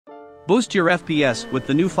Boost your FPS with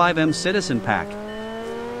the new FiveM Citizen Pack.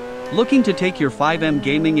 Looking to take your FiveM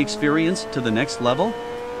gaming experience to the next level?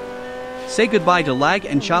 Say goodbye to lag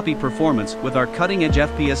and choppy performance with our cutting-edge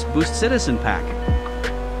FPS Boost Citizen Pack.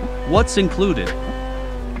 What's included?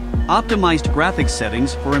 Optimized graphics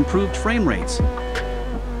settings for improved frame rates.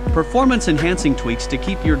 Performance-enhancing tweaks to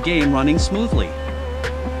keep your game running smoothly.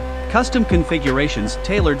 Custom configurations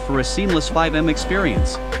tailored for a seamless FiveM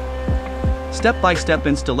experience. Step-by-step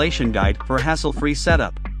installation guide for hassle-free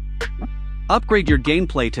setup. Upgrade your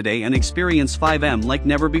gameplay today and experience FiveM like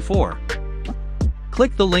never before.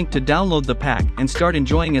 Click the link to download the pack and start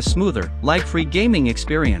enjoying a smoother, lag-free gaming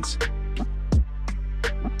experience.